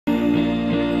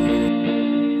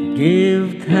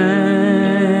Give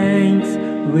thanks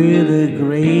with a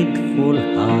grateful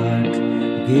heart.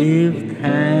 Give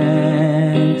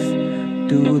thanks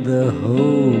to the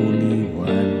Holy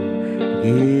One.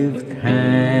 Give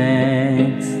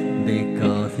thanks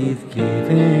because He's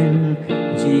given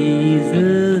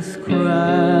Jesus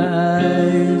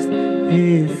Christ,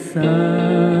 His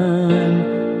Son.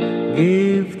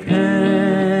 Give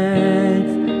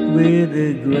thanks with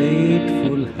a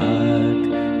grateful heart.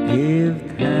 Give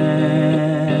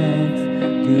thanks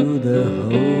to the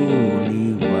Holy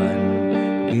One.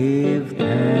 Give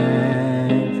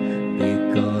thanks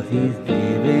because He's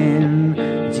given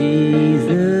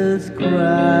Jesus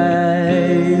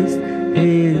Christ,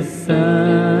 His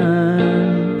Son.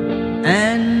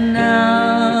 And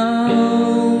now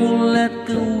let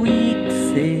the weak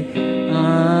say,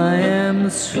 I am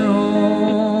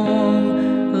strong.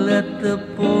 Let the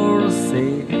poor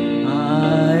say,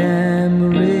 I am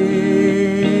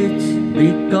rich,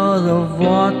 because of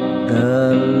what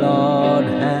the Lord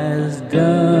has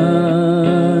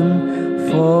done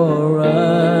for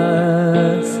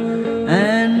us.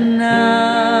 And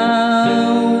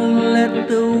now let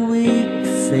the weak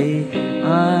say,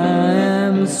 I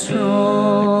am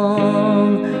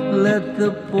strong. Let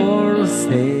the poor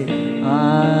say,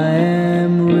 I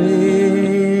am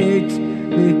rich,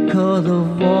 because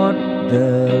of what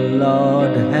the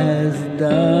Lord has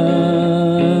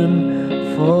done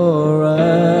for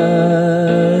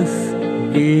us.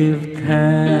 Give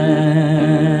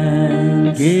thanks.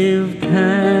 Give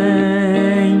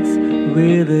thanks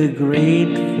with a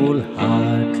grateful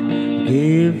heart.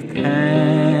 Give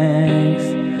thanks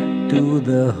to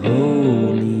the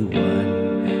Holy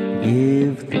One.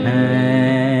 Give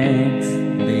thanks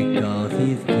because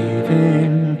He's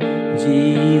given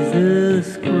Jesus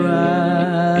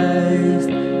Christ,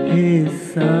 His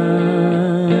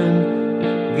Son.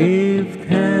 Give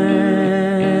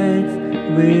thanks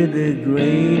with a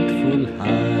grateful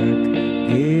heart.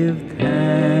 Give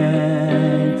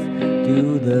thanks to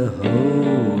the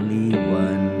Holy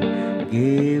One.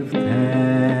 Give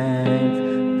thanks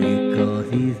because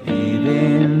He's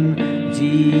given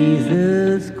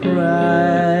Jesus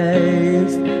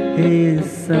Christ, His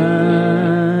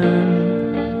Son.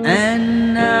 And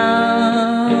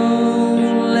now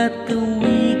let the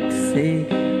weak say,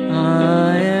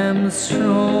 I am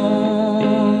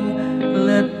strong.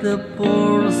 Let the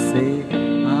poor say,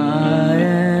 I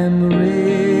am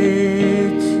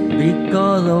rich,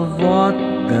 because of what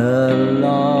the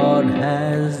Lord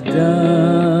has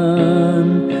done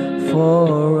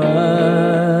for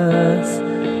us.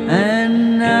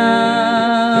 And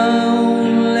now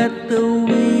let the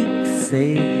weak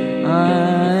say,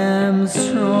 I am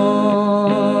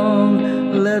strong.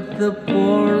 Let the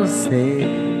poor say,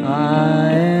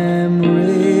 I am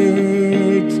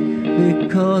rich,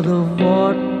 because of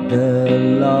what the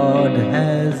Lord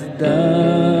has done